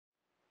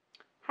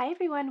Hi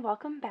everyone,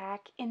 welcome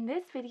back. In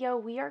this video,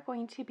 we are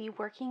going to be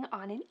working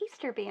on an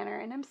Easter banner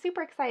and I'm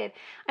super excited.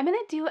 I'm going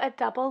to do a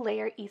double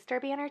layer Easter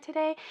banner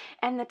today,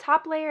 and the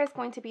top layer is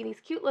going to be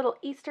these cute little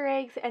Easter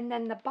eggs, and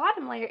then the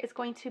bottom layer is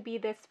going to be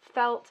this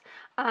felt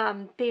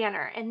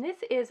banner. And this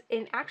is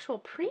an actual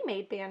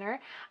pre-made banner.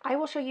 I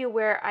will show you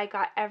where I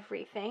got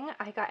everything.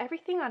 I got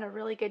everything on a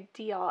really good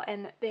deal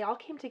and they all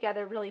came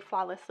together really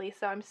flawlessly.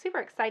 So I'm super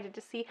excited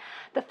to see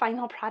the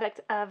final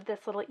product of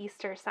this little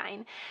Easter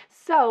sign.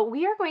 So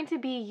we are going to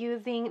be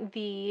using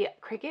the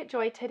Cricut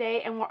Joy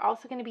today, and we're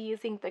also going to be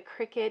using the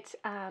Cricut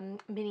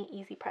Mini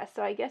Easy Press.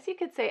 So I guess you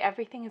could say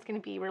everything is going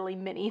to be really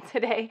mini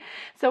today.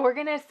 So we're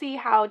going to see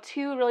how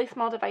two really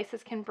small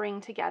devices can bring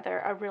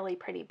together a really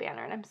pretty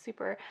banner, and I'm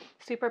super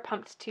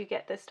pumped to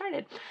get this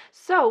started.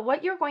 So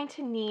what you're going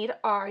to need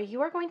are,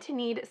 you are going to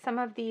need some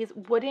of these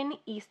wooden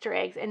Easter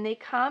eggs, and they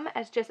come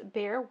as just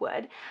bare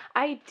wood.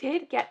 I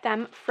did get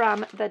them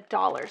from the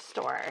dollar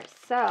store.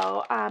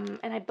 So,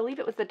 and I believe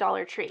it was the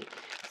Dollar Tree.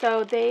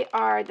 So they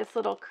are this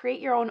little create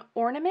your own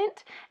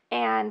ornament,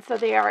 and so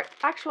they are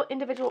actual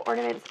individual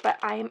ornaments, but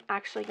I am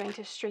actually going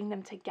to string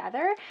them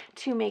together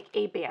to make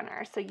a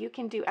banner. So you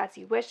can do as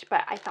you wish,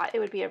 but I thought it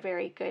would be a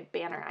very good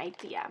banner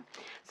idea.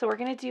 So we're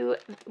going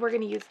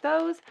to use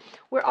those.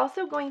 We're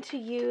also going to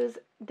use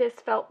this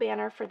felt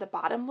banner for the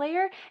bottom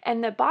layer,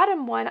 and the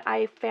bottom one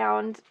I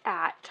found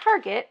at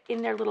Target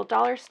in their little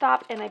dollar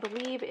stop, and I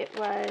believe it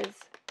was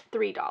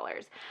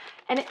 $3.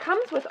 And it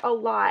comes with a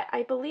lot.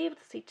 I believe,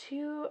 let's see,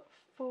 2,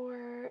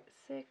 4,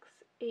 6,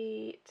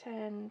 8,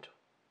 10,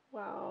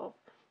 12,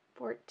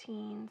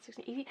 14,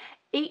 16,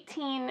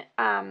 18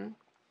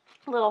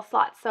 little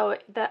slots. So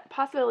the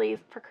possibilities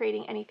for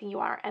creating anything you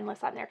want are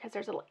endless on there, because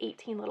there's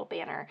 18 little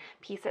banner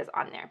pieces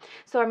on there.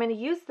 So I'm going to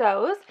use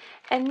those.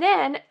 And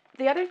then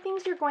the other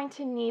things you're going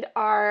to need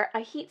are a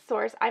heat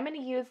source. I'm going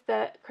to use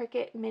the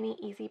Cricut Mini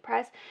Easy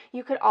Press.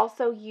 You could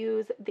also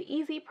use the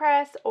Easy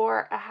Press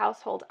or a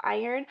household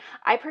iron.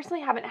 I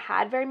personally haven't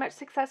had very much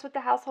success with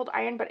the household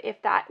iron, but if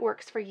that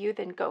works for you,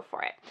 then go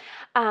for it.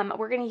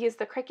 We're going to use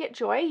the Cricut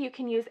Joy. You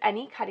can use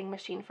any cutting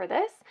machine for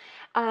this.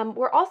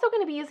 We're also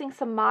going to be using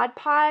some Mod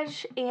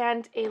Podge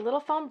and a little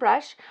foam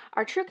brush,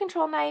 our True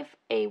Control knife,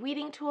 a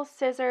weeding tool,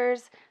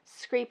 scissors,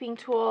 scraping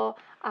tool.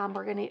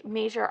 We're going to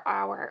measure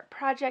our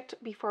project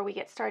before we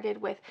get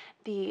started with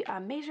the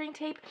measuring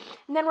tape.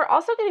 And then we're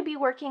also going to be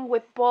working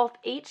with both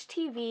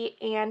HTV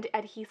and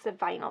adhesive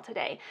vinyl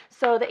today.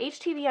 So the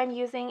HTV I'm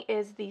using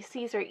is the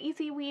Caesar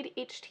Easy Weed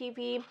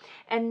HTV,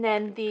 and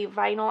then the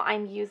vinyl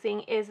I'm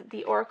using is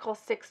the Oracle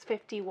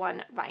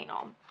 651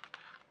 vinyl.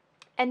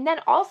 And then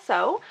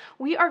also,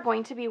 we are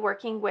going to be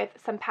working with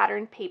some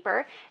patterned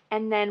paper,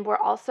 and then we're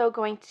also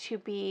going to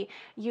be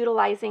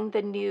utilizing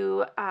the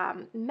new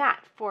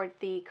mat for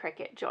the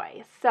Cricut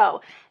Joy.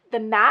 So the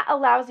mat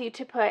allows you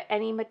to put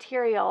any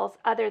materials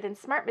other than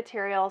smart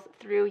materials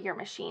through your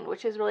machine,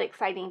 which is really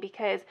exciting,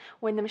 because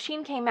when the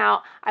machine came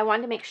out, I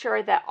wanted to make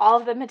sure that all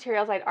of the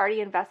materials I'd already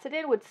invested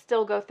in would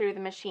still go through the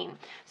machine.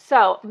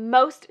 So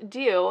most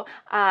do,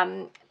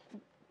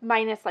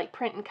 minus like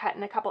print and cut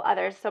and a couple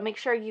others. So make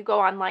sure you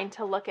go online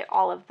to look at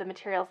all of the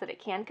materials that it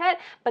can cut.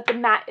 But the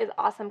mat is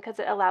awesome because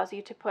it allows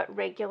you to put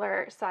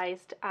regular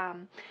sized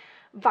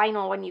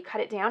vinyl when you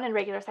cut it down, and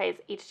regular size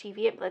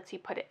HTV, it lets you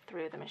put it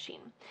through the machine.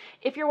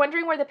 If you're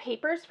wondering where the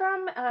paper's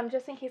from,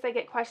 just in case I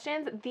get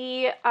questions,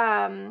 the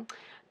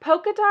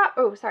polka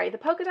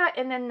dot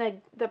and then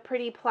the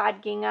pretty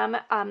plaid gingham,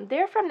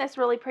 they're from this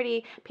really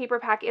pretty paper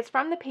pack. It's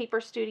from the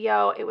Paper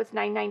Studio. It was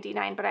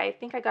 $9.99, but I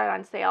think I got it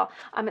on sale.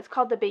 It's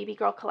called the Baby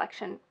Girl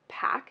Collection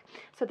pack.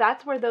 So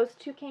that's where those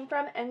two came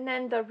from. And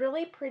then the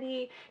really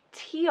pretty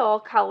teal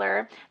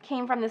color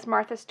came from this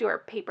Martha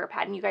Stewart paper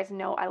pad. And you guys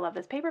know I love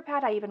this paper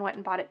pad. I even went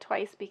and bought it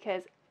twice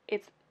because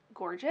it's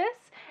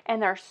gorgeous,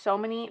 and there are so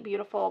many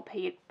beautiful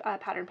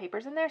pattern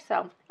papers in there. So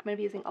I'm going to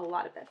be using a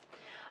lot of this.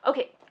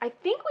 Okay, I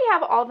think we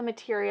have all the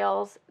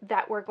materials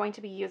that we're going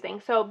to be using.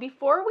 So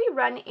before we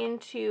run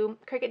into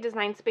Cricut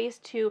Design Space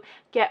to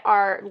get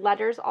our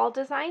letters all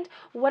designed,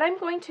 what I'm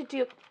going to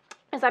do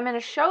is I'm going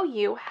to show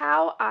you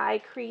how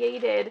I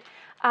created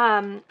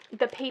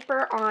the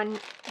paper on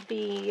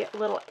the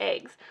little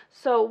eggs.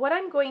 So what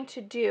I'm going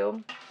to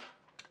do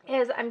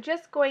is I'm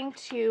just going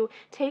to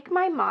take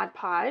my Mod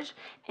Podge,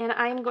 and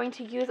I'm going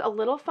to use a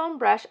little foam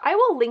brush. I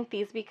will link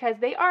these because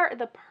they are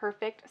the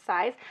perfect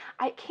size.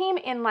 I came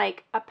in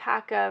like a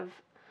pack of,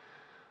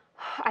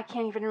 I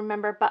can't even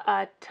remember, but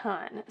a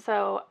ton.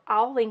 So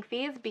I'll link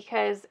these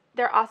because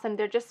they're awesome.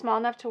 They're just small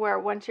enough to where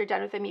once you're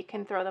done with them, you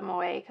can throw them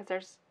away, because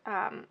there's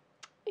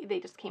they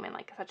just came in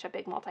like such a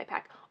big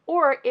multi-pack.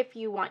 Or if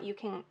you want, you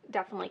can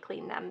definitely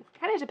clean them,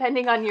 kind of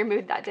depending on your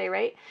mood that day,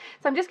 right?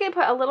 So I'm just going to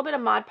put a little bit of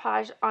Mod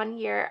Podge on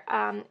here,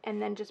 and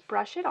then just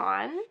brush it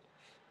on.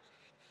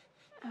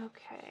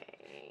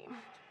 Okay.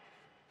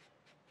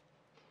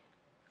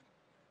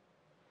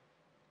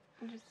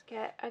 Just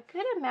get a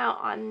good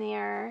amount on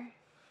there.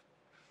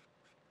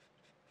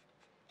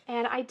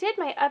 And I did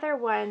my other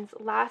ones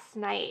last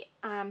night,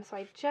 so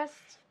I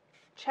just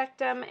checked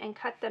them and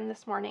cut them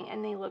this morning,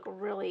 and they look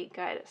really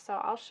good. So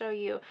I'll show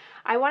you.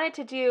 I wanted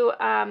to do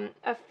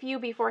a few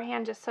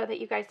beforehand just so that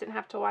you guys didn't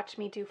have to watch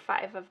me do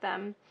 5 of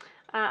them.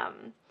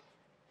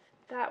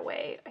 That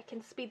way I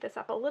can speed this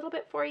up a little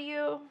bit for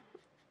you.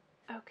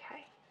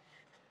 Okay.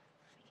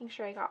 Making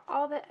sure I got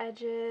all the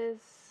edges.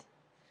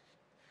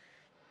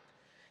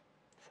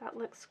 So that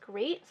looks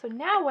great. So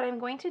now what I'm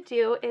going to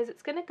do is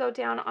it's going to go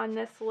down on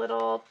this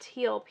little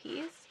teal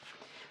piece.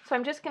 So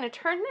I'm just going to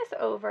turn this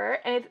over,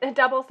 and it's a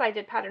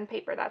double-sided pattern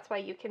paper. That's why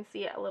you can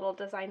see a little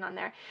design on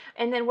there.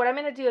 And then what I'm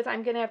going to do is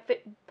I'm going to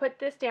put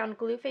this down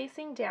glue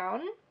facing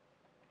down,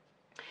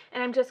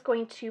 and I'm just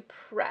going to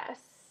press.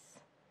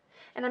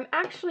 And I'm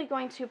actually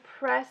going to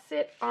press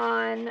it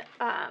on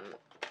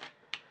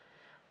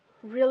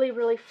really,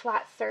 really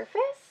flat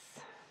surface.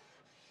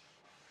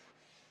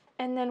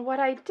 And then what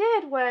I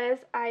did was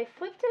I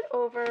flipped it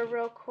over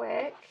real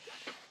quick,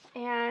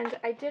 and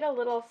I did a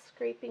little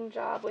scraping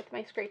job with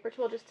my scraper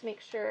tool just to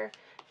make sure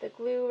the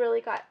glue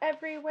really got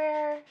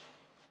everywhere.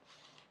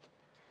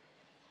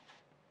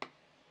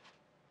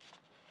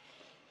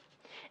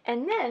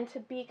 And then, to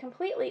be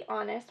completely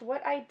honest,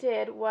 what I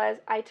did was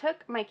I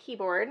took my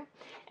keyboard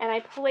and I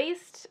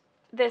placed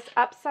this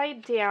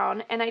upside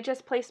down, and I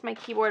just placed my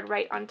keyboard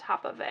right on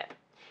top of it.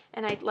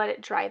 And I let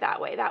it dry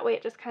that way. That way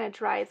it just kind of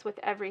dries with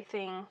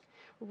everything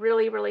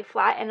really, really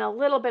flat and a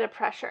little bit of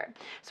pressure.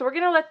 So we're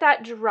going to let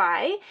that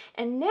dry,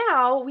 and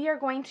now we are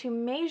going to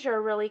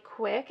measure really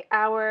quick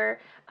our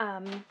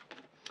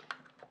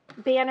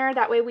banner.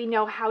 That way we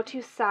know how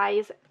to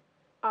size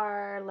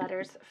our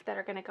letters that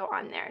are going to go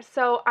on there.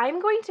 So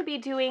I'm going to be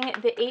doing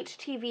the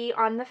HTV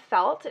on the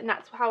felt, and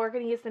that's how we're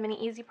going to use the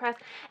mini easy press.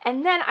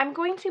 And then I'm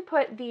going to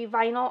put the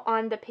vinyl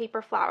on the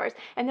paper flowers.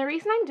 And the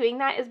reason I'm doing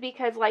that is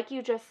because, like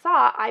you just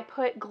saw, I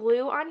put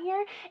glue on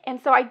here, and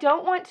so I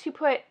don't want to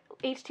put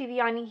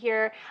HTV on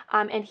here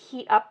and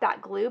heat up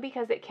that glue,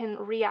 because it can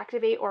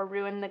reactivate or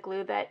ruin the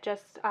glue that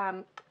just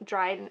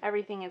dried, and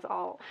everything is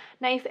all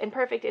nice and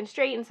perfect and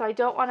straight, and so I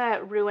don't want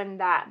to ruin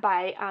that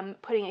by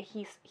putting a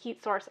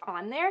heat source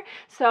on there.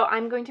 So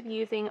I'm going to be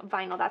using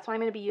vinyl. That's why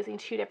I'm going to be using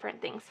 2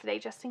 different things today,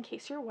 just in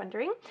case you're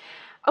wondering.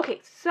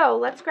 Okay, so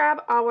let's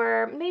grab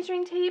our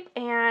measuring tape,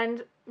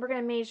 and we're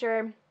going to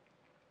measure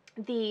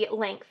the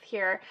length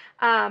here.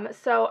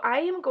 So I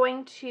am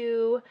going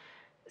to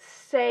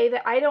say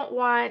that I don't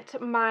want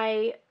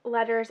my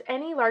letters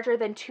any larger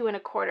than 2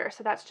 1/4,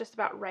 so that's just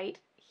about right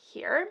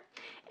here.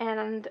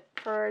 And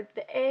for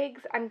the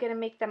eggs, I'm going to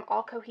make them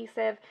all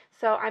cohesive,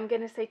 so I'm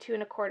going to say 2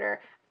 1/4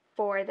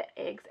 for the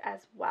eggs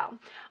as well.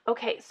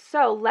 Okay,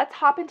 so let's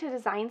hop into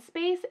Design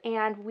Space,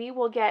 and we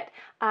will get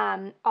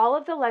all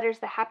of the letters,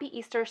 the Happy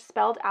Easter,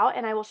 spelled out,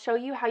 and I will show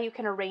you how you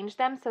can arrange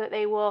them so that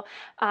they will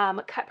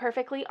cut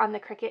perfectly on the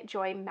Cricut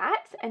Joy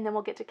mat, and then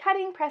we'll get to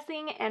cutting,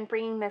 pressing, and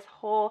bringing this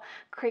whole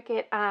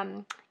Cricut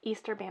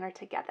Easter banner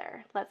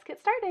together. Let's get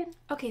started.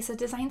 Okay, so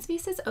Design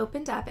Space is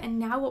opened up, and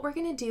now what we're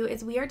going to do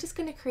is we are just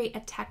going to create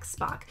a text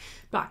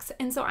box.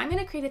 And so I'm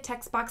going to create a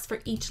text box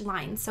for each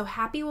line. So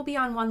Happy will be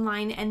on one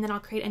line, and then I'll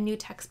create a new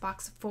text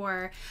box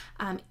for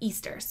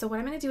Easter. So what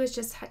I'm going to do is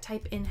just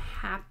type in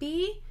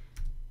Happy.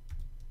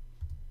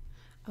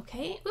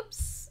 Okay,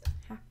 oops,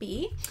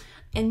 Happy.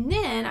 And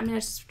then I'm going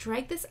to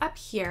drag this up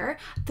here.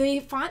 The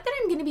font that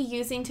I'm going to be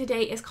using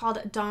today is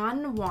called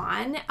Don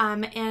Juan,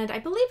 and I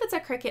believe it's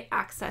a Cricut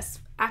Access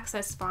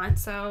font,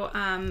 so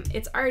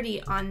it's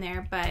already on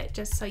there, but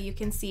just so you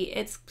can see,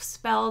 it's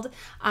spelled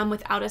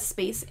without a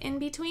space in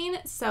between,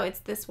 so it's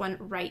this one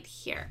right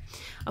here.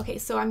 Okay,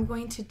 so I'm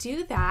going to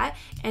do that,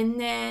 and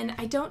then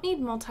I don't need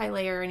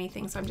multi-layer or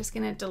anything, so I'm just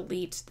going to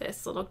delete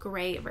this little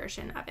gray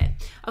version of it.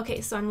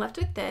 Okay, so I'm left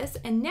with this,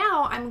 and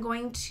now I'm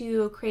going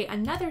to create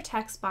another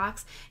text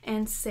box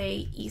and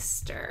say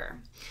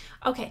Easter.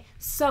 Okay,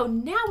 so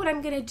now what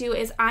I'm going to do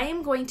is I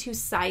am going to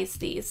size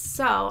these.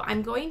 So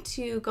I'm going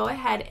to go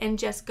ahead and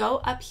just go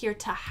up here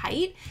to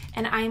height,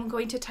 and I'm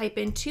going to type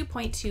in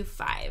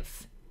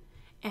 2.25.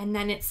 And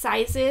then it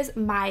sizes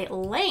my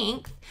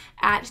length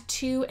at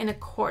 2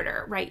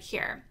 1/4 right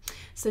here.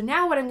 So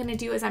now what I'm going to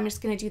do is I'm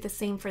just going to do the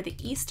same for the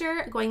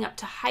Easter, going up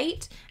to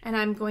height, and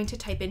I'm going to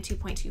type in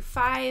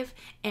 2.25,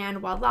 and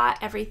voila,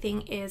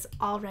 everything is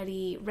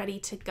already ready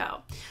to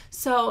go.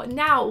 So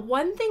now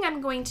one thing I'm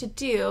going to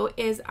do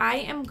is I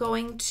am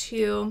going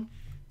to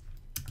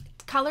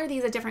color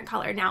these a different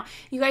color. Now,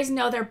 you guys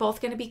know they're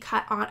both going to be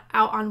cut out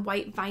on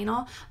white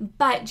vinyl,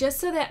 but just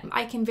so that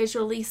I can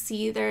visually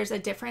see there's a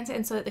difference,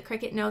 and so that the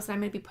Cricut knows that I'm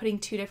going to be putting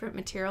 2 different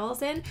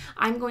materials in,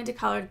 I'm going to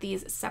color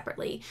these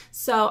separately.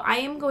 So I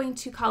am going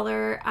to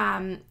color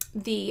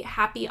the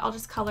Happy, I'll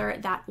just color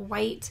that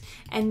white,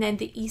 and then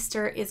the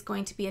Easter is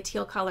going to be a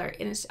teal color,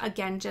 and it's,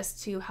 again,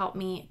 just to help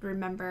me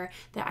remember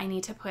that I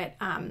need to put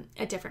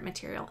a different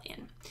material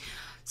in.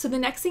 So the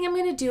next thing I'm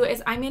going to do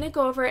is I'm going to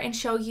go over and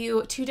show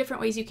you 2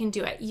 different ways you can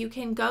do it. You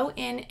can go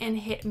in and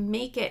hit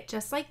Make It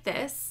just like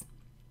this.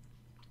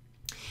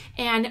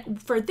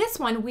 And for this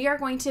one, we are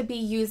going to be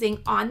using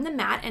On the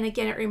Mat. And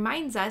again, it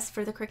reminds us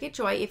for the Cricut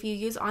Joy, if you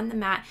use On the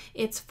Mat,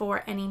 it's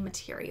for any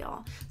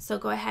material. So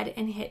go ahead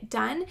and hit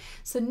done.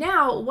 So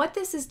now what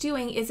this is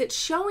doing is it's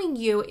showing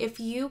you if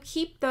you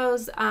keep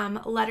those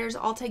letters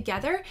all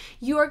together,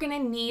 you are going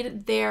to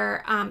need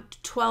their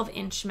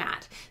 12-inch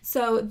mat.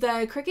 So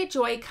the Cricut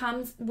Joy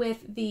comes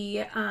with the,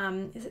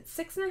 is it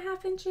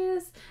 6.5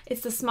 inches?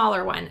 It's the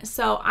smaller one.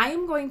 So I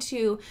am going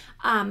to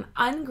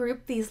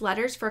ungroup these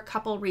letters for a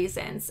couple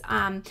reasons.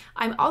 I'm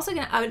also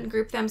going to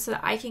ungroup them so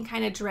that I can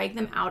kind of drag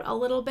them out a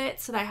little bit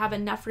so that I have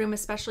enough room,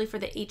 especially for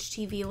the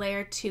HTV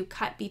layer, to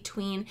cut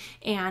between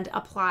and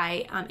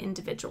apply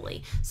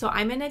individually. So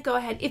I'm going to go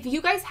ahead, if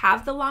you guys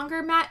have the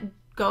longer mat,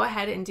 go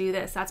ahead and do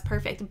this. That's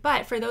perfect.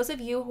 But for those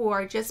of you who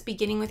are just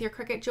beginning with your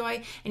Cricut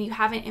Joy and you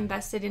haven't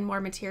invested in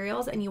more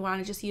materials and you want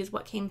to just use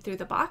what came through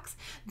the box,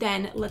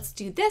 then let's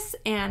do this.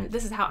 And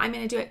this is how I'm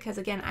going to do it because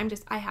again,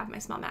 I have my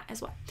small mat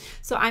as well.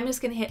 So I'm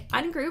just going to hit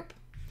ungroup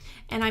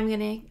and I'm going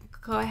to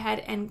go ahead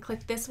and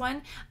click this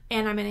one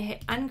and I'm going to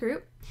hit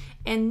ungroup.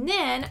 And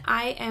then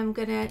I am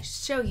going to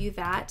show you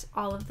that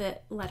all of the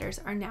letters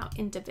are now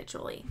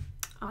individually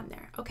on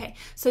there. Okay,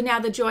 so now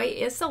the Joy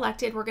is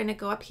selected. We're going to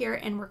go up here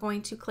and we're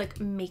going to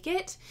click Make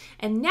It.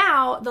 And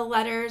now the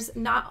letters,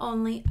 not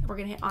only, we're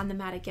going to hit On the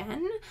Mat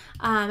again,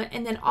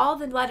 and then all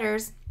the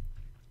letters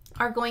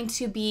are going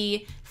to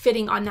be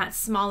fitting on that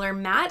smaller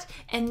mat.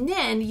 And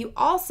then you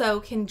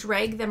also can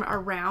drag them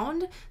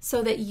around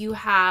so that you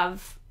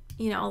have,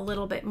 you know, a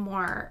little bit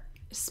more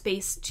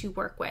space to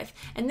work with.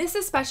 And this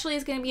especially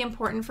is going to be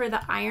important for the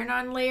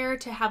iron-on layer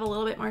to have a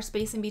little bit more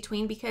space in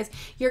between because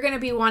you're going to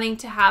be wanting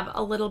to have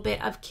a little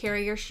bit of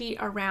carrier sheet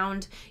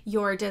around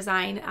your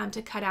design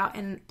to cut out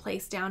and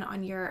place down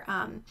on your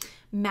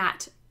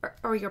mat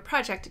or your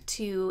project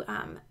to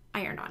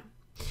iron on.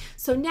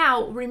 So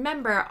now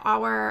remember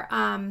our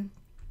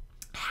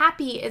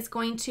Happy is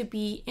going to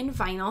be in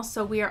vinyl,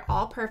 so we are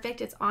all perfect.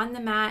 It's on the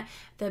mat,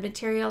 the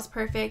material's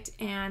perfect,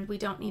 and we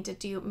don't need to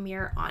do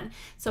mirror on.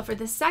 So for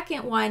the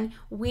second one,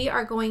 we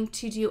are going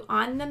to do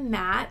on the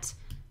mat.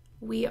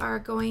 We are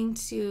going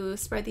to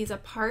spread these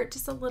apart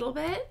just a little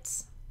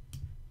bit.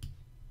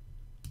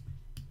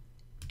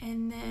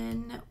 And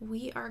then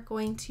we are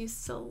going to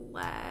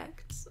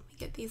select, let me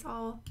get these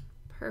all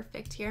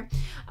perfect here.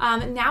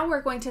 Now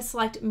we're going to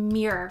select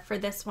mirror for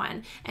this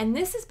one. And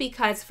this is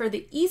because for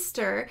the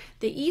Easter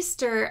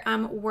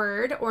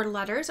word or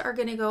letters are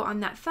going to go on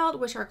that felt,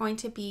 which are going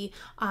to be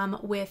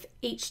with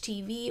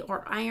HTV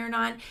or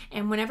iron-on.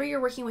 And whenever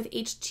you're working with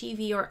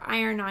HTV or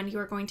iron-on, you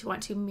are going to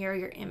want to mirror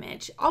your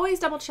image. Always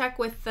double check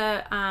with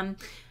the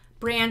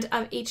brand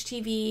of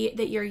HTV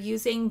that you're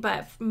using,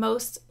 but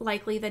most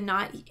likely than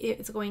not,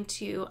 it's going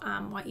to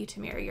want you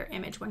to mirror your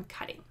image when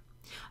cutting.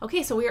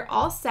 Okay, so we are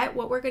all set.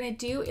 What we're going to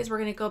do is we're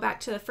going to go back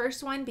to the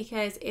first one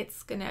because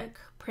it's going to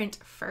print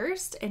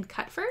first and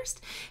cut first.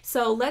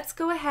 So let's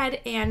go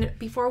ahead and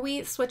before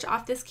we switch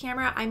off this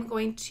camera, I'm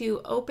going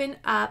to open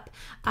up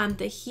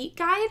the heat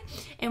guide.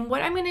 And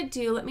what I'm going to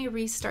do, let me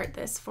restart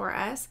this for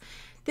us.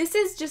 This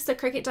is just a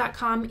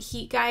Cricut.com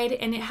heat guide,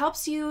 and it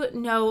helps you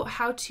know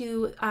how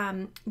to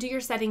do your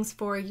settings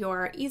for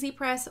your Easy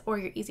Press or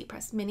your Easy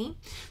Press Mini.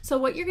 So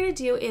what you're going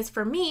to do is,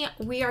 for me,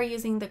 we are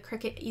using the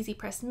Cricut Easy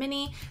Press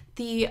Mini.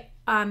 The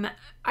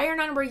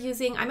iron-on we're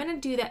using, I'm going to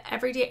do the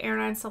Everyday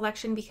Iron-On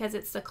selection because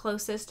it's the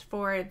closest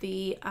for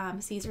the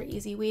Caesar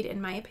Easy Weed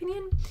in my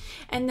opinion.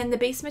 And then the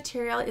base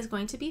material is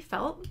going to be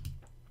felt.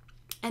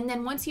 And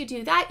then once you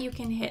do that, you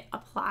can hit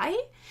apply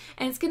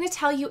and it's going to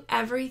tell you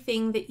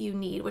everything that you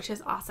need, which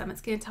is awesome. It's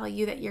going to tell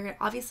you that you're going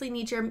to obviously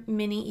need your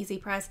mini Easy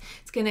Press.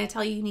 It's going to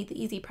tell you need the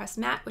Easy Press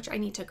mat, which I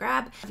need to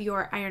grab of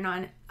your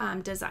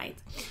iron-on designs.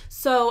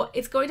 So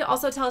it's going to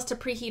also tell us to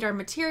preheat our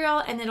material,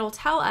 and it'll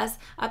tell us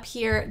up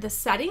here the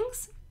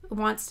settings. It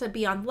wants to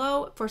be on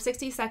low for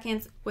 60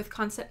 seconds with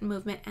constant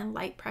movement and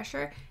light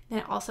pressure. Then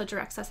it also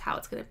directs us how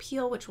it's going to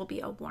peel, which will be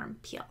a warm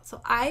peel.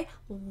 So I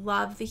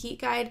love the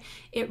heat guide.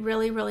 It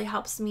really, really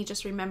helps me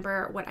just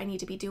remember what I need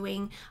to be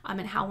doing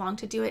and how long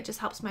to do it. Just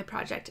helps my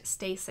project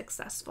stay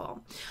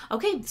successful.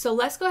 Okay, so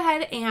let's go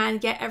ahead and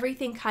get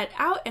everything cut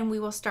out and we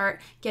will start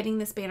getting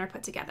this banner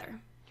put together.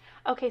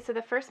 Okay, so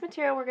the first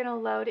material we're going to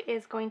load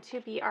is going to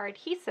be our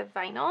adhesive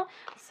vinyl.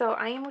 So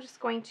I am just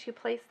going to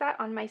place that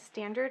on my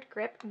standard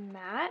grip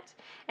mat.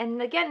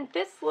 And again,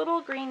 this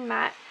little green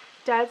mat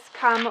does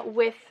come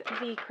with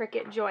the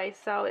Cricut Joy,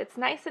 so it's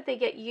nice that they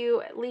get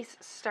you at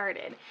least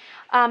started.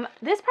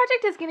 This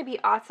project is going to be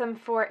awesome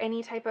for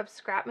any type of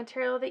scrap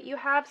material that you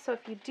have. So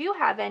if you do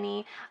have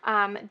any,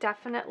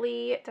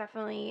 definitely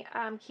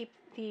keep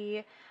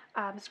the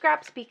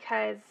scraps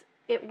because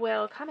it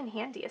will come in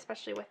handy,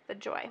 especially with the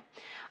Joy.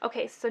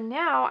 Okay, so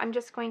now I'm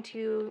just going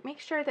to make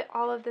sure that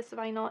all of this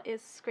vinyl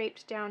is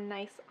scraped down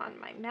nice on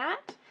my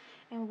mat,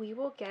 and we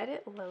will get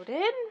it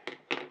loaded.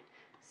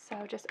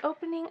 So just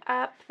opening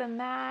up the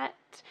mat.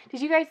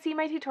 Did you guys see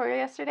my tutorial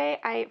yesterday?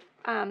 I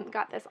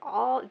got this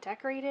all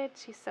decorated.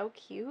 She's so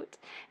cute.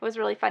 It was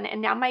really fun.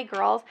 And now my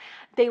girls,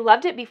 they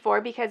loved it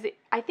before because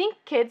I think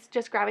kids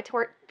just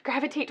gravitate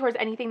gravitate towards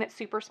anything that's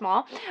super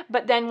small.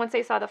 But then once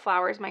they saw the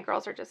flowers, my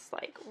girls are just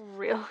like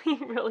really,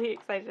 really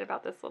excited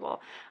about this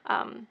little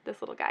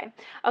guy.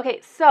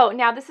 Okay, so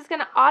now this is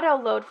going to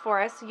auto load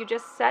for us. So you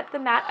just set the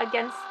mat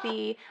against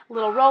the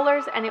little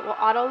rollers and it will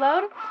auto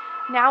load.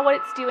 Now what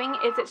it's doing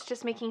is it's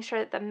just making sure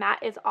that the mat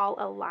is all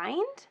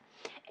aligned.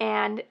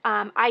 And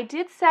I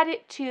did set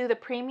it to the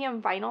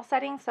premium vinyl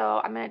setting, so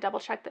I'm going to double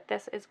check that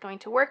this is going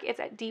to work. It's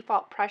at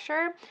default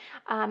pressure.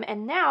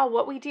 And now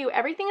what we do,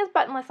 everything is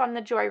buttonless on the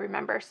Joy,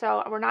 remember,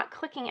 so we're not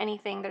clicking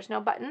anything. There's no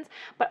buttons,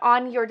 but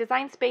on your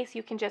design space,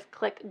 you can just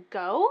click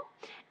go,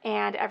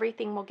 and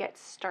everything will get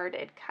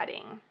started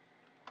cutting.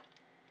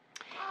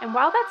 And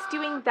while that's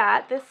doing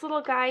that, this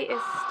little guy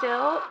is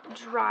still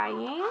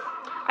drying.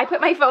 I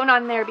put my phone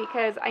on there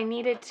because I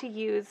needed to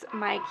use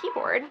my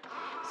keyboard.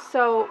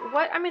 So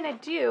what I'm going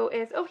to do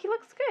is, oh, he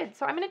looks good.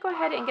 So I'm going to go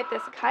ahead and get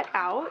this cut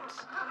out.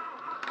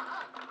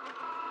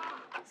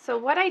 So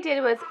what I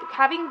did was,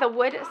 having the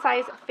wood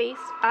size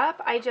faced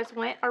up, I just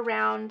went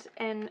around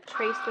and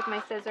traced with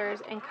my scissors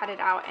and cut it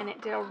out, and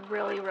it did a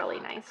really, really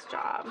nice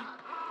job.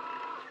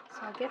 So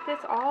I'll get this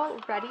all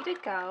ready to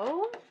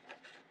go.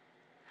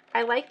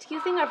 I liked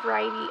using a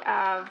variety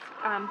of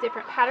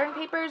different pattern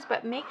papers,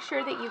 but make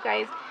sure that you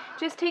guys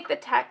just take the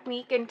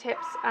technique and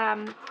tips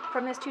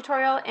from this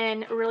tutorial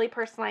and really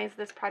personalize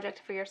this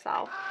project for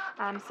yourself.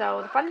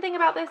 So the fun thing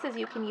about this is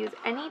you can use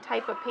any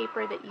type of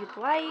paper that you'd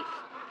like,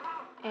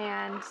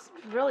 and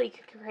really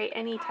create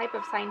any type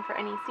of sign for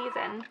any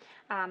season,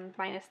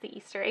 minus the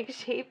Easter egg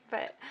shape.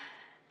 But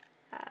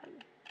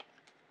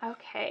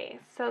okay,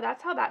 so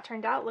that's how that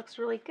turned out. It looks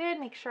really good.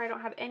 Make sure I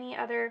don't have any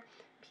other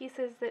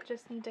pieces that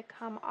just need to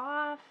come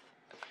off.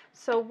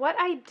 So what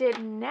I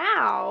did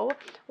now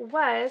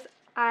was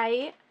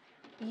I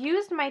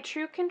used my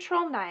True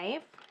Control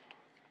knife.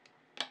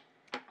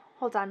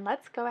 Hold on,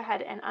 let's go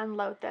ahead and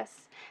unload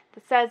this.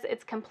 It says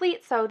it's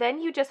complete, so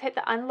then you just hit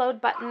the unload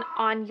button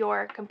on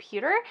your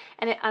computer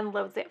and it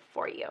unloads it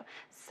for you.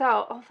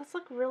 So, oh, this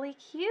looks really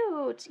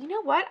cute. You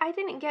know what? I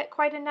didn't get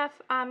quite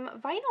enough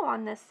vinyl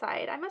on this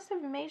side. I must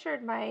have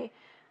measured my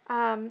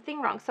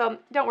thing wrong. So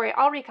don't worry,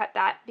 I'll recut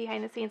that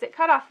behind the scenes. It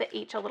cut off the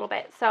H a little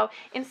bit. So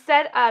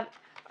instead of,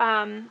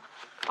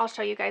 I'll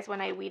show you guys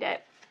when I weed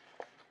it.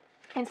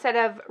 Instead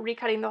of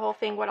recutting the whole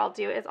thing, what I'll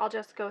do is I'll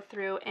just go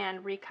through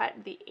and recut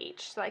the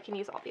H so I can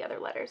use all the other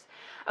letters.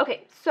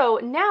 Okay, so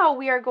now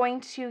we are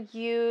going to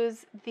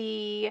use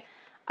the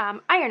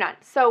iron-on.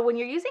 So when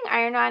you're using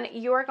iron-on,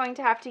 you are going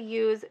to have to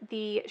use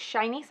the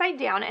shiny side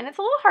down, and it's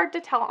a little hard to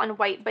tell on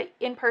white, but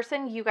in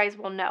person you guys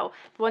will know.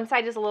 One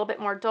side is a little bit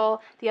more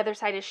dull, the other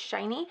side is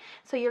shiny.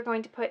 So you're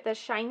going to put the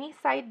shiny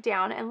side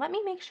down, and let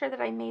me make sure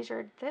that I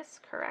measured this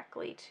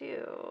correctly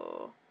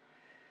too.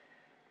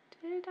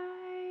 Did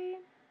I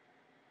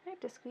have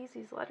to squeeze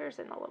these letters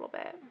in a little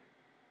bit.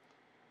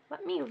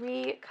 Let me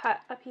recut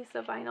a piece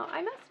of vinyl.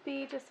 I must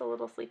be just a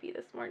little sleepy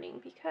this morning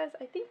because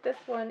I think this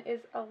one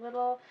is a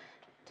little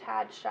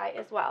tad shy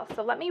as well.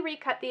 So let me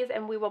recut these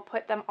and we will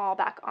put them all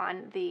back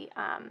on the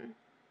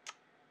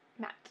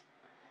mat.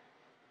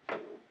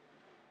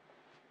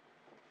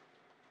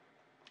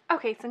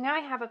 Okay, so now I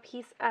have a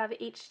piece of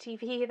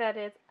HTV that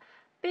is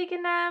big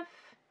enough.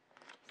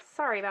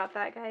 Sorry about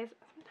that, guys.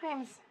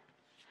 Sometimes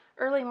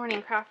early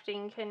morning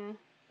crafting can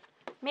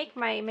make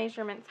my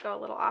measurements go a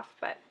little off,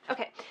 but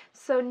okay.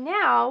 So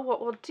now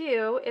what we'll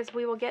do is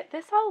we will get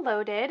this all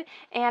loaded,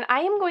 and I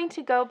am going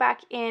to go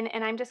back in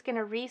and I'm just going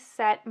to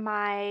reset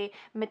my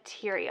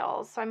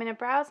materials. So I'm going to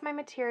browse my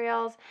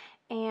materials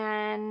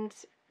and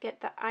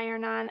get the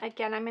iron-on.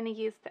 Again, I'm going to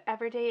use the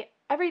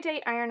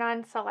everyday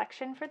iron-on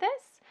selection for this.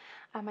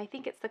 I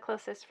think it's the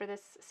closest for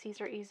this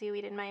Caesar Easy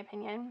Weed in my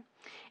opinion.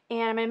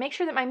 And I'm going to make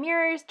sure that my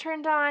mirror is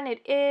turned on.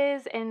 It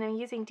is, and I'm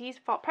using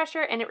default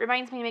pressure, and it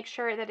reminds me to make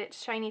sure that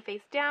it's shiny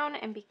face down,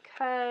 and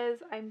because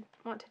I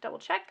want to double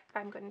check,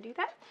 I'm going to do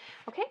that.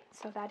 Okay,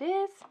 so that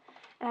is,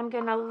 and I'm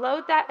going to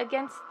load that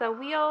against the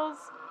wheels,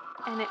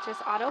 and it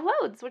just auto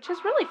loads, which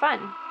is really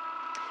fun.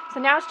 So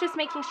now it's just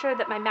making sure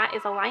that my mat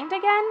is aligned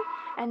again,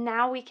 and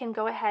now we can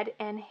go ahead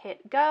and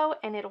hit go,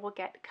 and it will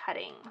get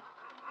cutting.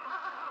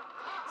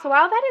 So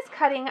while that is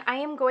cutting, I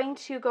am going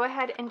to go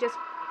ahead and just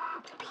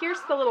pierce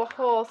the little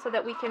hole so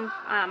that we can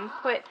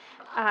put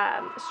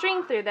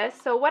string through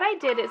this. So what I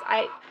did is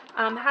I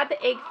had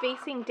the egg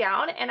facing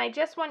down, and I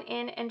just went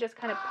in and just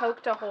kind of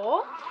poked a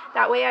hole.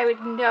 That way I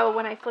would know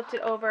when I flipped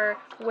it over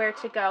where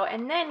to go.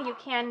 And then you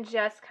can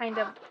just kind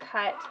of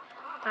cut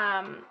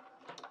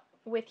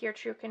with your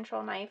True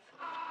Control knife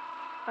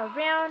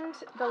around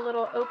the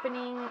little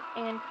opening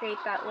and create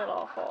that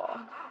little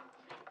hole.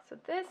 So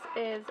this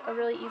is a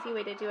really easy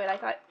way to do it. I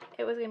thought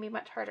it was going to be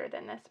much harder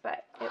than this,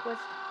 but it was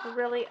a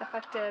really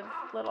effective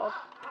little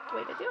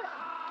way to do it.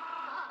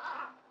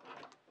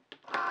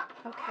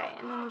 Okay,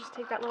 and then we'll just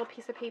take that little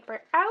piece of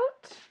paper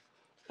out,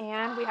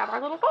 and we have our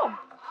little hole.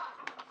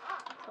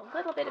 There's a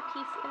little bit of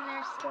piece in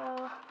there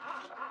still.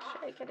 Make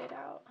sure I get it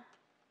out.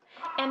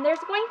 And there's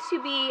going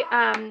to be,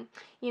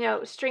 you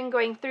know, string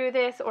going through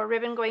this or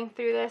ribbon going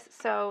through this,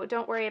 so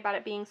don't worry about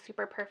it being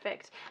super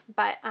perfect,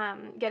 but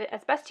get it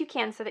as best you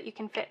can so that you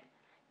can fit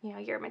you know,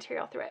 your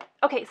material through it.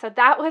 Okay, so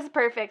that was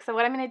perfect. So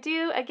what I'm going to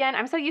do, again,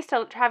 I'm so used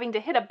to having to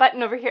hit a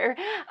button over here.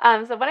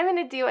 So what I'm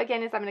going to do,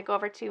 again, is I'm going to go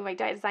over to my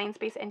design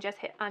space and just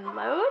hit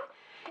unload,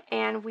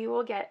 and we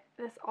will get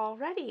this all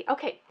ready.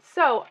 Okay,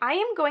 so I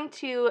am going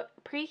to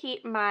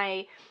preheat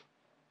my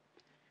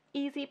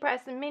Easy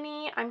Press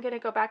Mini. I'm going to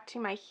go back to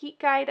my heat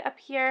guide up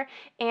here,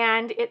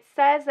 and it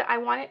says that I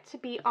want it to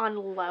be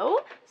on low,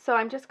 so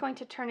I'm just going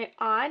to turn it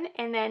on,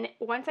 and then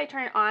once I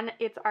turn it on,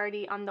 it's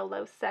already on the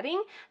low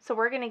setting, so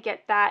we're going to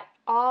get that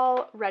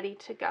all ready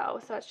to go.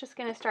 So it's just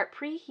going to start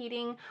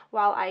preheating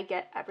while I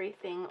get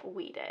everything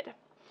weeded.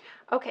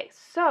 Okay,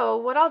 so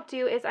what I'll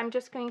do is I'm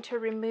just going to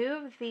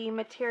remove the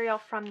material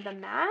from the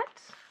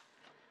mat.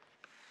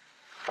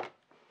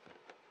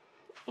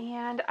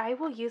 And I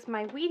will use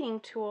my weeding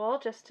tool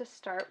just to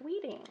start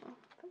weeding.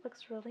 That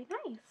looks really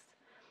nice.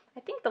 I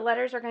think the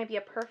letters are going to be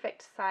a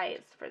perfect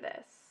size for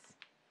this.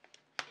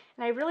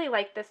 And I really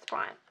like this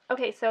font.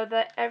 Okay, so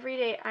the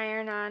Everyday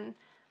Iron-On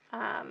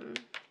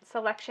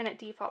selection at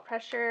default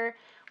pressure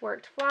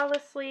worked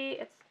flawlessly.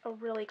 It's a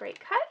really great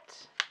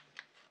cut.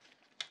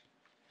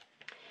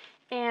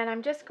 And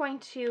I'm just going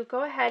to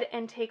go ahead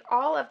and take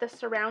all of the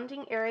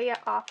surrounding area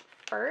off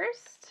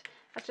first.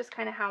 That's just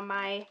kind of how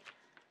my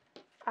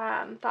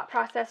thought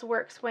process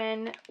works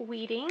when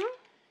weeding.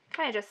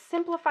 Kind of just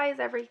simplifies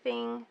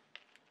everything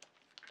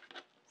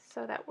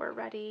so that we're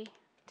ready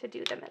to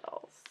do the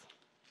middles.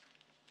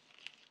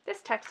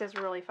 This text is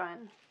really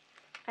fun.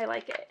 I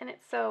like it, and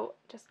it's so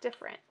just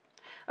different.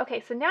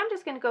 Okay, so now I'm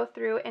just going to go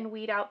through and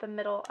weed out the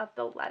middle of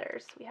the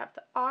letters. We have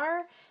the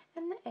R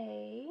and the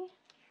A.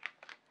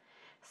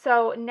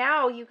 So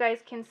now you guys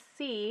can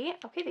see,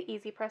 okay, the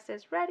Easy Press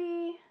is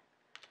ready.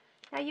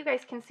 Now you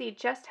guys can see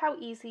just how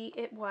easy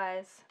it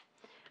was.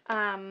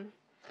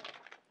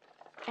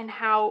 And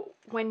how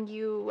when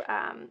you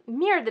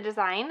mirror the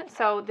design,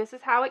 so this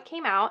is how it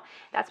came out.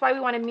 That's why we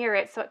want to mirror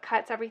it, so it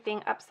cuts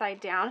everything upside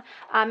down.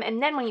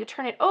 And then when you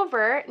turn it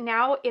over,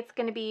 now it's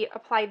going to be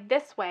applied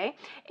this way.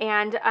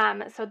 And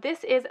so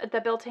this is the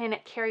built-in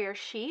carrier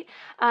sheet.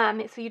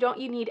 So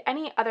you need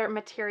any other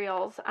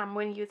materials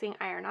when using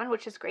iron-on,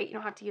 which is great. You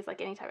don't have to use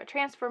like any type of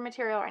transfer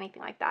material or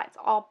anything like that. It's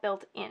all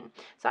built in.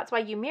 So that's why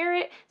you mirror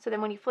it. So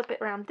then when you flip it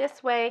around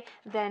this way,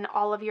 then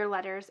all of your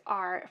letters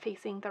are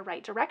facing the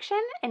right direction.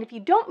 And if you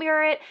don't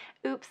mirror it,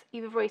 oops,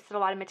 you've wasted a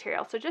lot of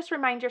material. So just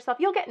remind yourself.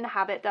 You'll get in the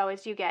habit though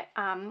as you get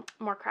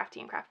more crafty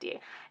and crafty.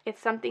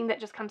 It's something that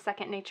just comes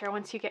second nature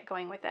once you get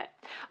going with it.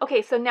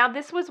 Okay, so now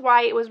this was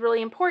why it was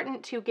really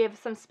important to give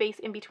some space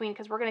in between,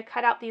 because we're going to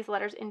cut out these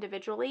letters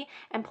individually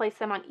and place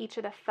them on each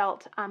of the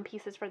felt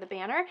pieces for the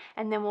banner,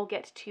 and then we'll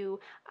get to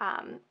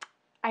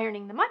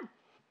ironing the mud.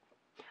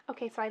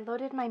 Okay, so I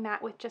loaded my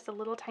mat with just a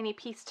little tiny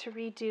piece to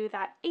redo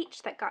that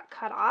H that got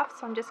cut off.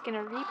 So I'm just going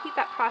to repeat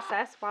that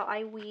process while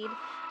I weed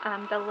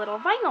the little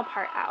vinyl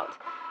part out.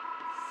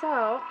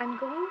 So I'm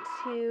going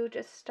to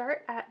just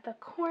start at the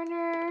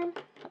corner.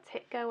 Let's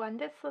hit go on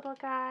this little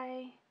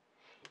guy.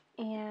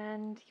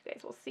 And you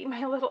guys will see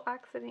my little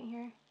accident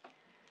here.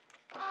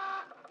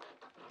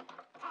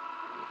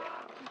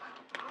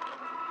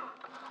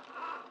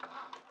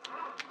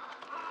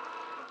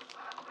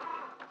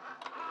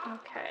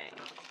 Okay.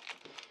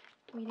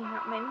 Weeding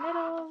out my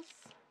middles.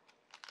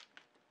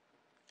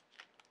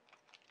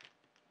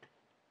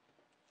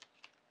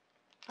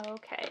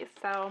 Okay,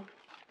 so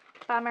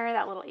bummer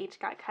that little H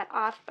got cut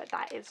off, but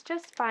that is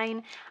just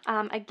fine.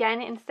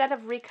 Again, instead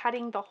of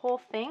recutting the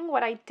whole thing,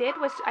 what I did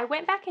was I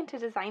went back into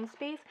Design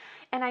Space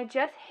and I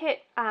just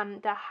hit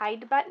the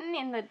hide button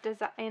in the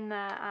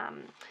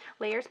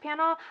layers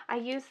panel. I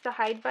used the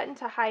hide button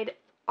to hide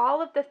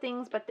all of the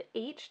things but the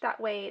H. That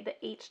way the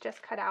H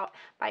just cut out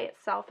by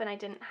itself and I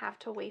didn't have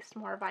to waste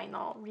more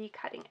vinyl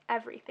recutting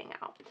everything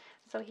out.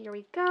 So here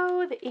we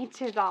go. The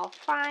H is all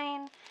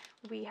fine.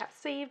 We have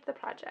saved the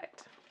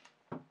project.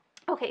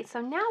 Okay,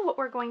 so now what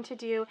we're going to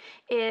do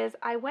is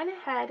I went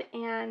ahead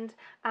and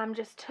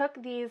just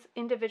took these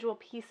individual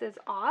pieces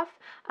off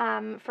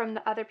from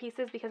the other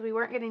pieces because we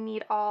weren't going to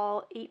need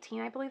all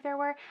 18, I believe there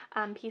were,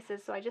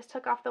 pieces. So I just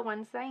took off the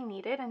ones that I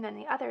needed, and then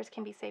the others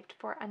can be saved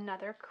for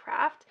another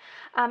craft.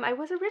 I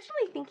was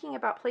originally thinking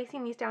about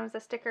placing these down as a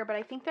sticker, but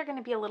I think they're going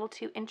to be a little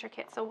too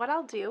intricate. So what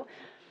I'll do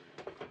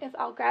is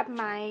I'll grab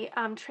my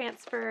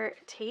transfer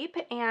tape,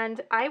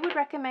 and I would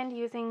recommend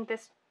using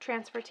this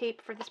transfer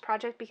tape for this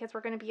project because we're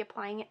going to be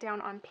applying it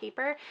down on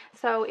paper.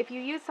 So if you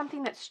use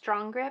something that's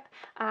strong grip,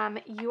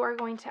 you are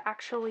going to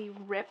actually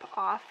rip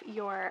off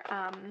your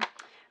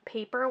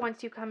paper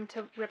once you come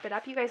to rip it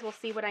up. You guys will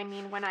see what I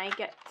mean when I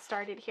get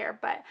started here,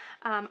 but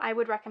I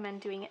would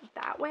recommend doing it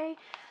that way.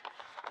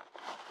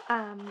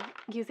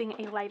 Using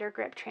a lighter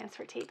grip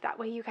transfer tape. That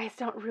way you guys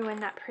don't ruin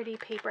that pretty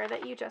paper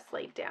that you just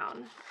laid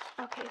down.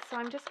 Okay, so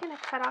I'm just going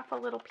to cut off a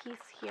little piece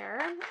here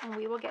and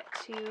we will get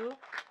to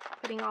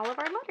putting all of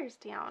our letters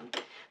down.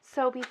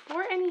 So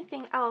before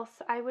anything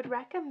else, I would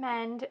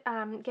recommend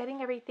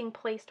getting everything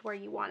placed where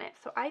you want it.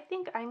 So I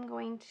think I'm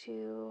going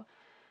to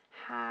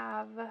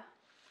have, let's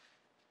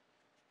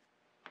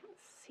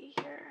see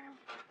here.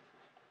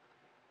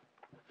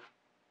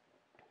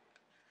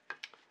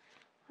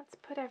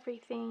 put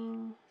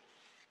everything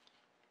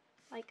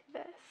like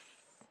this.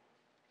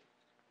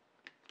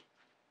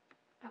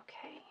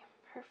 Okay,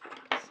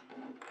 perfect. Let's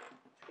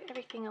get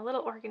everything a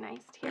little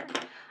organized here.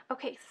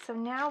 Okay, so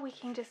now we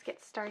can just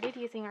get started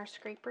using our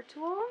scraper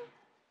tool.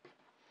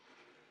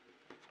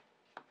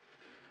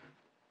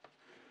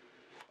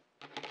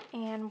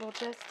 And we'll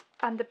just,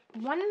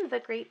 one of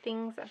the great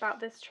things about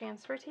this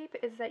transfer tape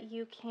is that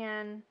you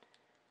can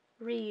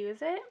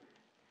reuse it.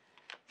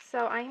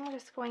 So I'm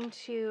just going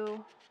to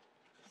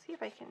see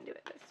if I can do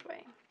it this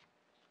way.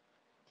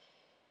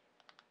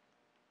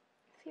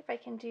 See if I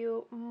can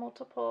do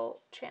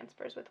multiple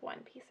transfers with one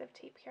piece of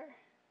tape here.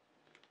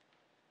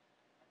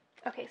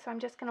 Okay, so I'm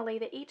just going to lay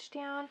the H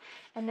down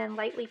and then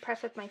lightly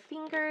press with my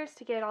fingers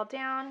to get it all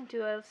down,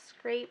 do a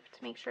scrape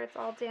to make sure it's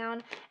all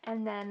down,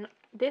 and then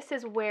this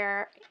is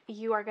where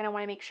you are going to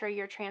want to make sure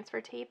your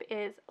transfer tape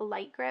is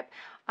light grip.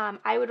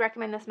 I would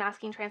recommend this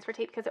masking transfer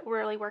tape because it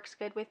really works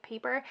good with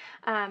paper,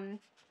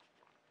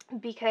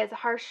 because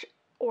harsh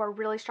or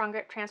really strong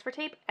grip transfer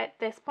tape at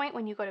this point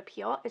when you go to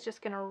peel is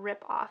just going to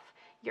rip off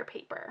your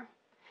paper.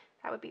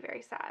 That would be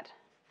very sad.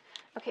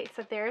 Okay,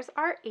 so there's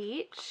our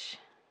H.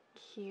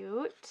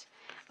 Cute.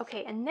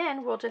 Okay, and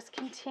then we'll just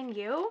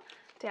continue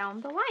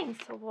down the line.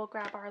 So we'll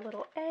grab our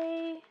little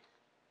A.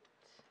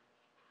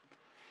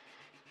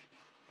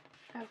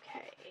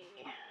 Okay,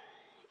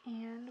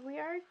 and we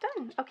are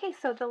done. Okay,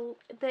 so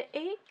the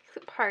A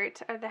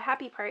part, or the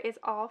happy part, is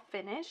all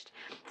finished.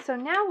 So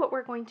now what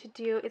we're going to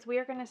do is we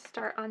are going to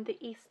start on the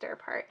Easter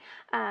part.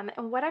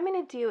 And what I'm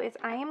going to do is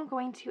I am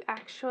going to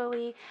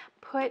actually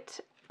put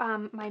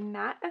my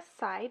mat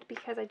aside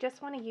because I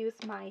just want to use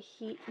my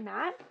heat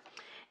mat.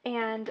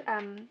 And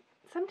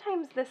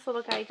sometimes this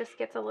little guy just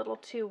gets a little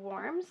too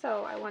warm,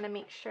 so I want to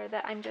make sure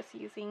that I'm just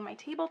using my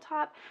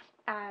tabletop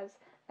as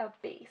a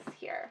base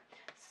here.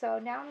 So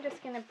now I'm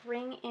just going to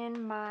bring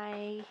in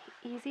my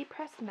Easy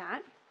Press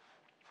mat,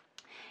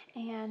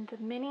 and the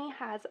mini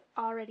has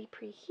already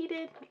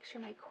preheated. Make sure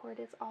my cord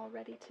is all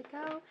ready to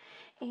go.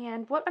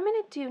 And what I'm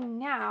going to do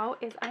now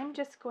is I'm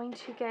just going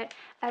to get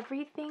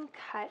everything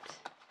cut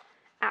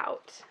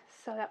out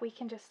so that we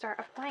can just start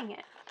applying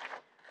it.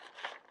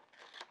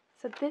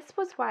 So this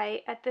was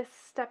why at this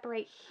step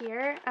right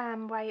here,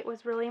 why it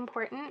was really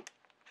important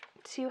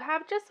to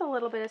have just a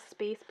little bit of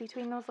space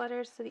between those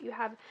letters so that you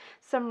have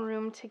some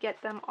room to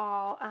get them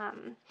all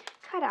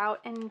cut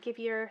out and give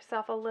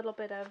yourself a little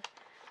bit of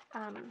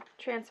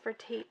transfer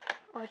tape,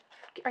 or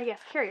yes,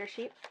 carrier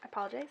sheet, I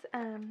apologize,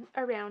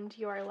 around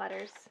your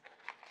letters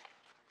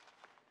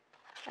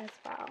as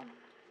well.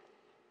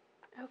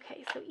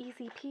 Okay, so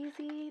easy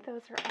peasy,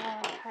 those are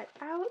all cut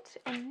out.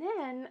 And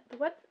then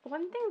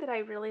one thing that I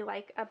really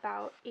like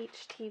about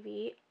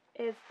HTV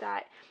is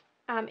that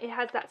it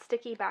has that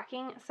sticky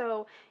backing.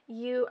 So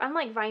you,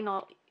 unlike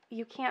vinyl,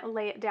 you can't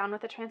lay it down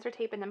with the transfer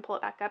tape and then pull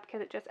it back up because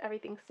it just,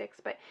 everything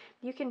sticks. But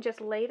you can just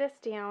lay this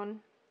down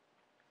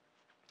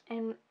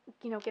and,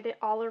 you know, get it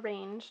all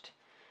arranged.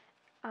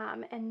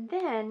 And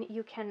then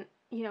you can,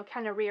 you know,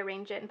 kind of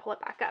rearrange it and pull it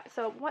back up.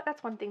 So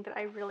that's one thing that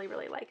I really,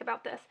 really like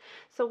about this.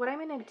 So what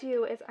I'm going to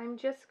do is I'm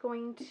just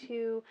going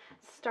to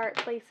start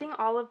placing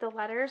all of the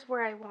letters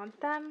where I want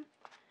them.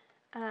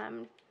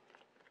 And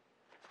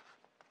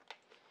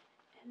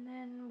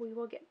then we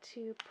will get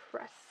to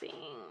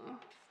pressing.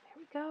 There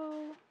we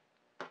go.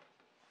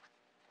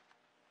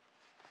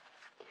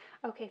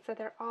 Okay, so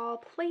they're all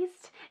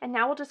placed, and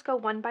now we'll just go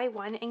one by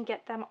one and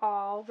get them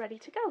all ready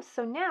to go.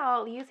 So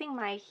now, using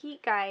my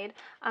heat guide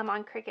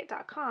on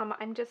Cricut.com,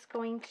 I'm just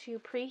going to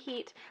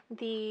preheat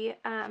the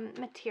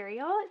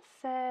material. It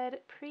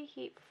said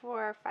preheat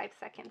for 5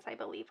 seconds, I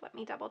believe. Let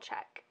me double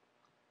check.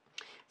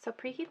 So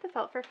preheat the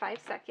felt for 5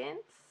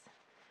 seconds.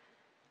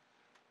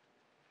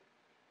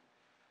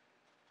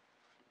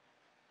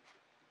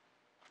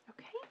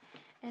 Okay,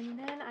 and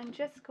then I'm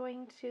just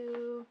going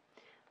to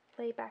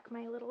lay back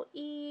my little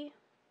E,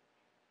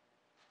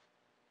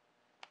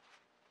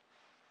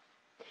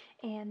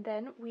 and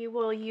then we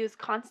will use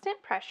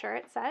constant pressure,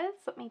 it says.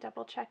 Let me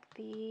double check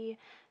the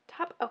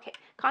top. Okay,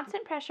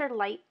 constant pressure,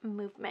 light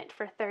movement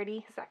for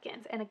 30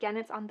 seconds. And again,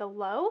 it's on the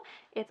low.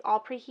 It's all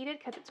preheated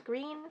because it's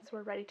green, so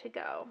we're ready to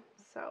go.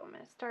 So I'm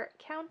going to start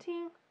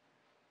counting.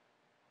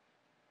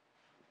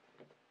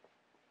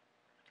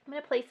 I'm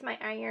going to place my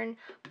iron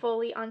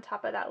fully on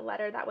top of that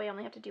letter. That way I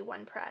only have to do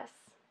one press.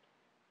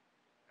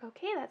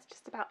 Okay, that's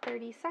just about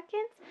 30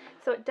 seconds.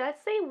 So it does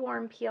say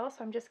warm peel,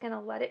 so I'm just going to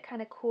let it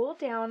kind of cool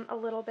down a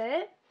little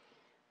bit.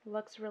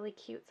 Looks really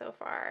cute so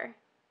far.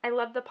 I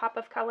love the pop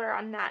of color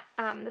on that.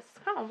 This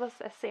is kind of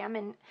a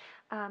salmon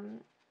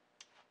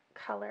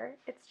color.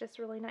 It's just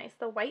really nice.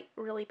 The white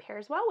really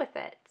pairs well with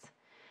it.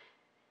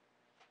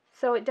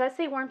 So it does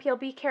say warm peel.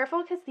 Be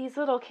careful because these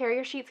little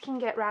carrier sheets can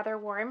get rather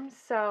warm.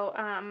 So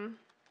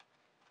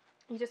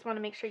you just want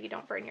to make sure you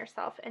don't burn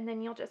yourself. And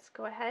then you'll just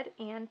go ahead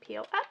and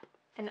peel up.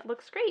 and it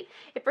looks great.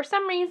 If for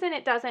some reason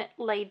it doesn't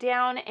lay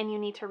down and you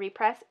need to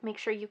repress, make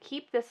sure you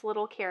keep this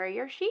little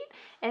carrier sheet,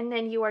 and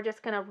then you are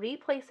just going to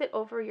replace it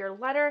over your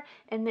letter,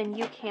 and then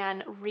you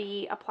can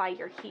reapply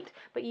your heat.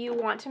 But you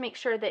want to make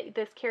sure that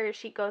this carrier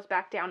sheet goes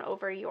back down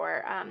over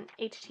your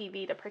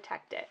HTV to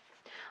protect it.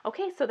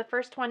 Okay, so the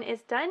first one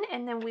is done,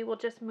 and then we will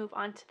just move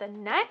on to the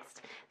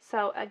next.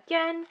 So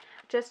again,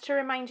 just to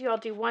remind you, I'll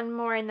do one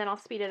more and then I'll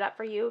speed it up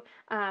for you,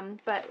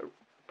 but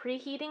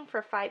preheating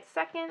for 5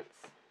 seconds.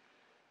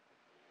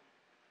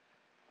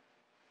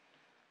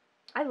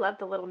 I love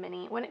the little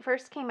mini. When it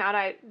first came out,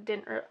 I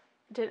didn't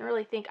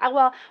really think,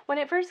 well, when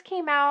it first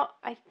came out,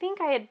 I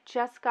think I had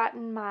just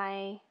gotten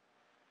my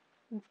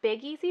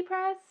big Easy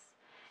Press,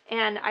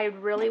 and I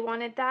really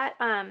wanted that.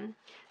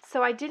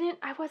 So I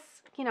was,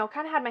 you know,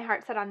 kind of had my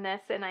heart set on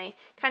this, and I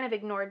kind of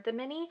ignored the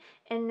mini.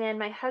 And then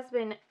my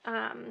husband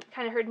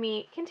kind of heard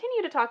me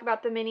continue to talk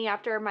about the mini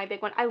after my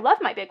big one. I love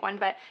my big one,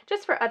 but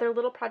just for other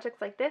little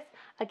projects like this,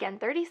 again,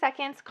 30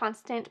 seconds,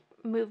 constant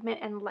movement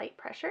and light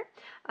pressure.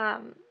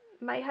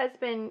 My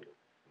husband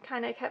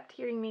kind of kept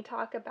hearing me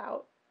talk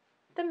about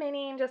the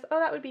mini and just, oh,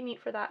 that would be neat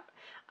for that,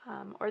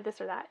 or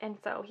this or that. And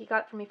so he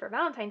got it for me for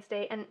Valentine's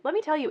Day. And let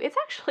me tell you, it's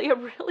actually a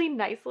really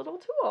nice little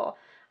tool.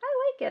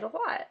 I like it a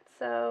lot.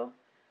 So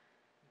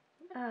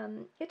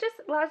it just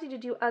allows you to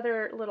do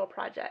other little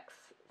projects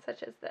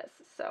such as this.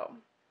 So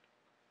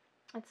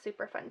it's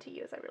super fun to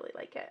use. I really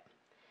like it.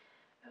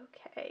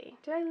 Okay,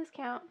 did I lose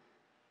count?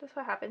 That's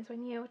what happens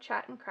when you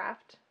chat and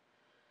craft.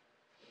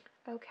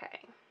 Okay,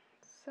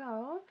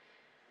 so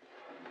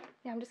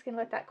now I'm just going to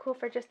let that cool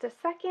for just a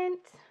second,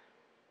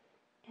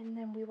 and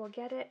then we will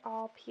get it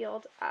all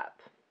peeled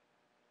up.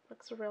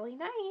 Looks really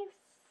nice.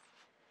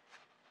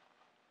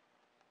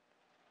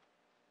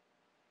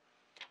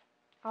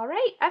 All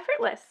right,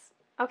 effortless.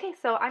 Okay,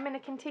 so I'm going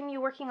to continue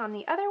working on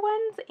the other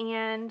ones,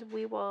 and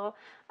we will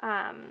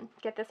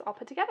get this all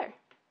put together.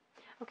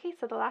 Okay,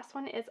 so the last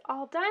one is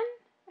all done.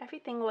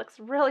 Everything looks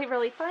really,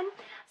 really fun.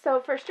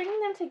 So for stringing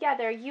them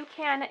together, you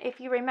can, if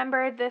you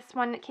remember, this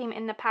one came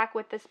in the pack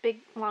with this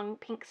big, long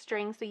pink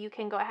string, so you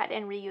can go ahead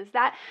and reuse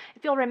that.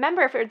 If you'll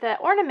remember, for the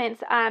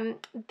ornaments,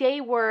 they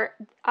were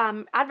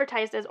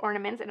advertised as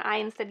ornaments, and I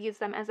instead used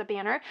them as a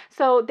banner.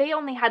 So they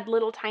only had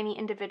little tiny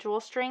individual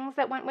strings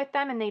that went with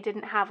them, and they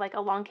didn't have like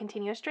a long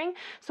continuous string.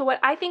 So what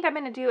I think I'm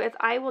going to do is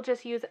I will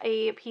just use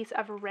a piece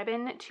of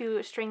ribbon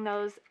to string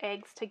those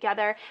eggs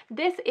together.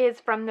 This is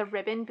from the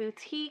Ribbon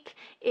Boutique.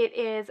 It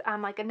is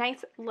like a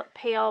nice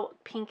pale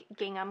pink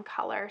gingham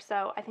color,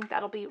 so I think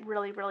that'll be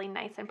really, really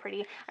nice and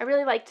pretty. I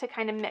really like to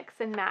kind of mix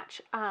and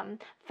match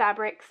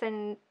fabrics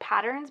and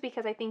patterns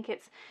because I think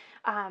it's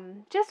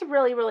just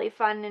really, really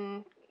fun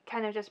and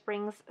kind of just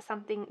brings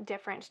something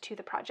different to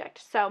the project.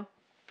 So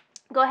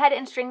go ahead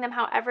and string them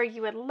however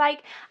you would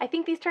like. I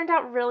think these turned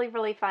out really,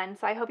 really fun,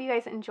 so I hope you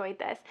guys enjoyed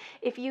this.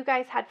 If you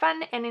guys had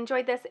fun and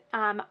enjoyed this,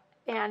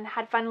 and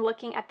had fun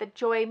looking at the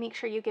Joy, make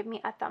sure you give me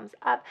a thumbs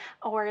up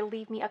or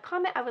leave me a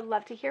comment. I would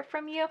love to hear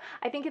from you.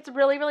 I think it's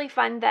really, really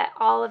fun that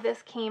all of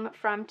this came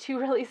from 2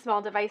 really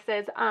small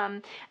devices.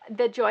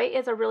 The Joy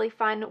is a really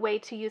fun way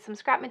to use some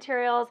scrap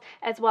materials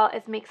as well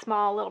as make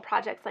small little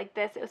projects like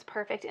this. It was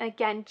perfect. And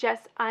again,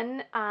 just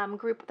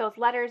ungroup those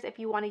letters if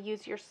you want to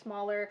use your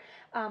smaller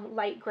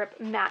light grip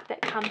mat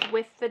that comes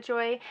with the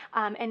Joy.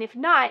 And if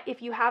not, if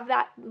you have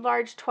that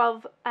large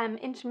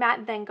 12-inch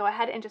mat, then go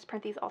ahead and just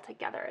print these all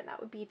together, and that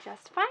would be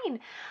just fine.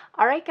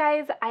 All right,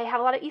 guys, I have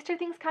a lot of Easter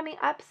things coming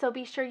up, so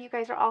be sure you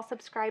guys are all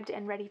subscribed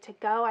and ready to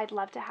go. I'd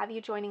love to have you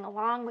joining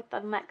along with the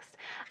next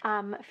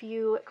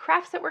few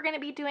crafts that we're going to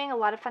be doing. A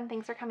lot of fun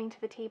things are coming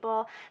to the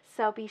table,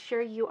 so be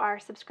sure you are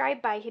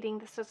subscribed by hitting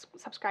the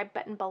subscribe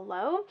button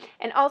below.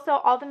 And also,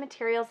 all the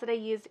materials that I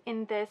used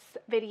in this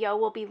video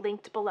will be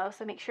linked below,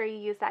 so make sure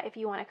you use that if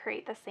you want to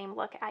create the same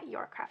look at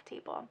your craft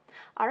table.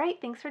 All right,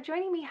 thanks for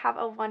joining me. Have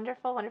a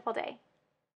wonderful, wonderful day.